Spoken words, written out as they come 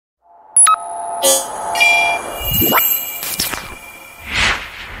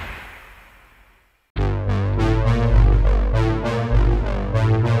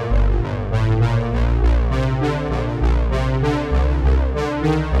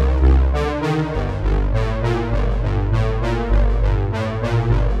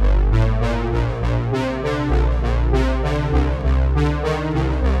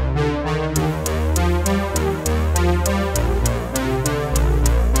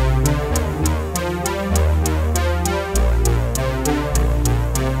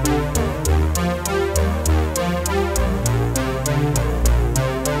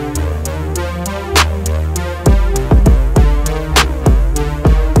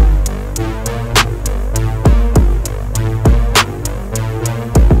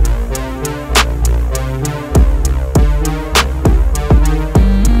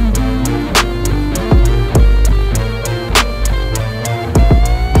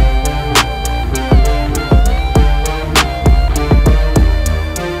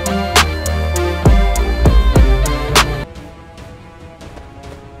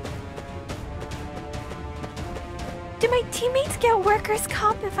workers'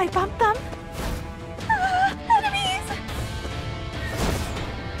 comp if I bump them? Enemies!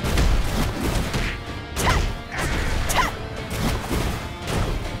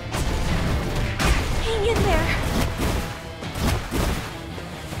 Hang in there.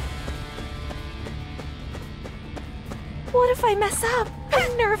 What if I mess up?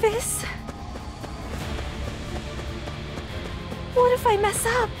 I'm nervous. What if I mess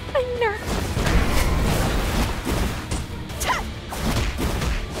up? I'm nervous.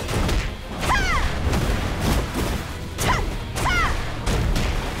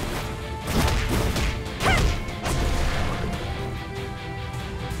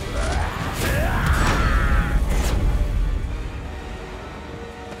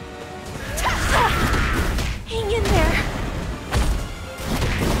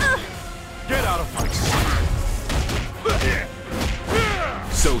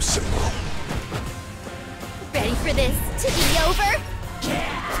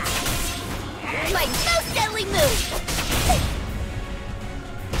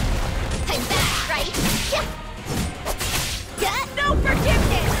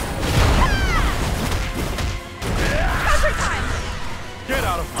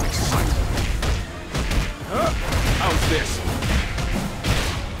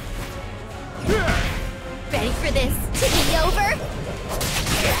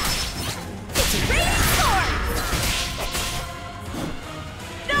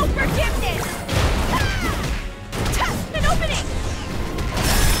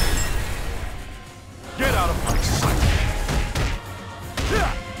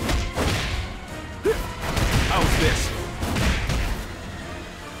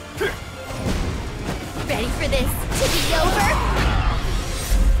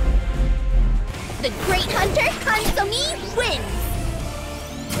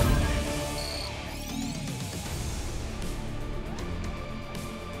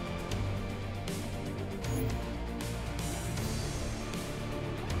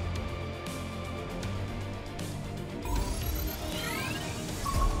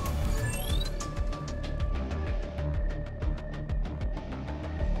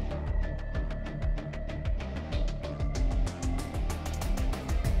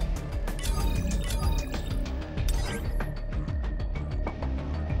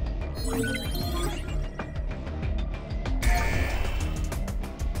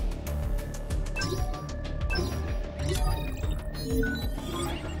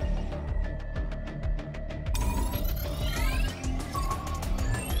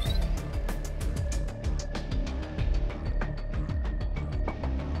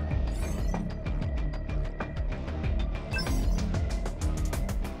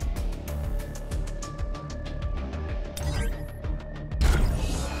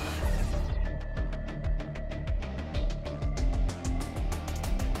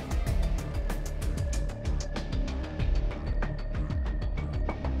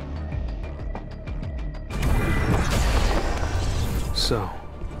 So,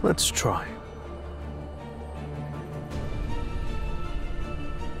 let's try.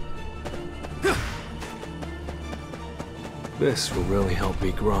 This will really help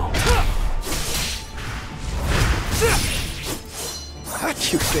me grow.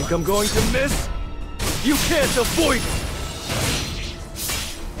 You think I'm going to miss? You can't avoid it!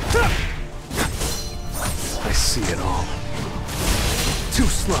 I see it all. Too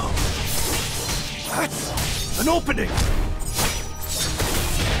slow. An opening!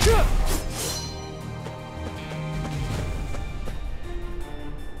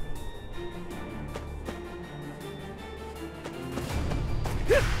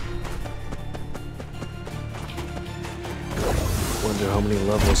 Wonder how many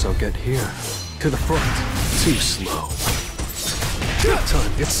levels I'll get here. To the front. Too slow.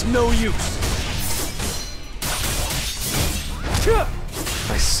 Time. It's no use.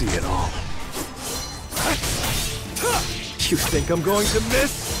 I see it all. You think I'm going to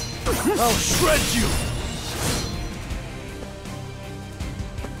miss? I'll shred you!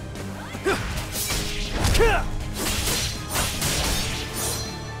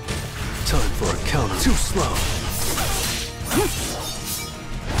 Time for a counter. Too slow.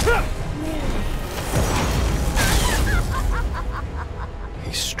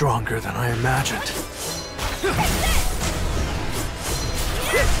 He's stronger than I imagined.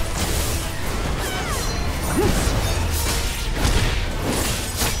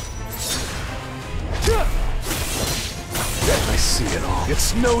 I see it all.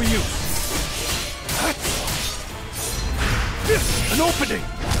 It's no use. An opening.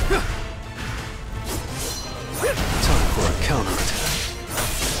 Time for a counterattack.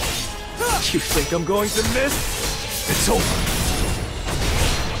 You think I'm going to miss? It's over.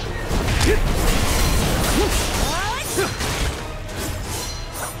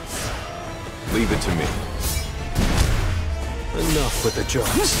 Leave it to me. Enough with the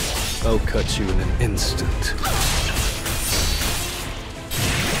jokes. I'll cut you in an instant.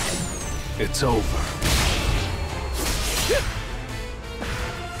 It's over.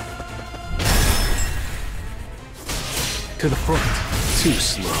 To the front. Too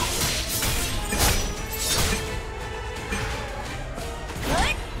slow.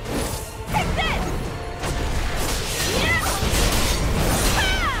 Take this!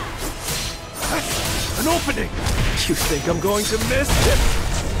 An opening! You think I'm going to miss?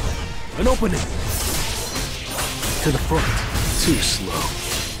 An opening! To the front. Too slow.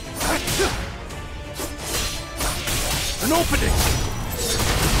 An opening!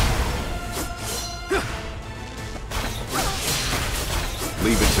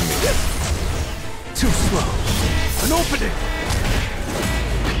 Leave it to me. Too slow. An opening!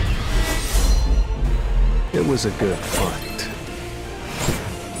 It was a good fight.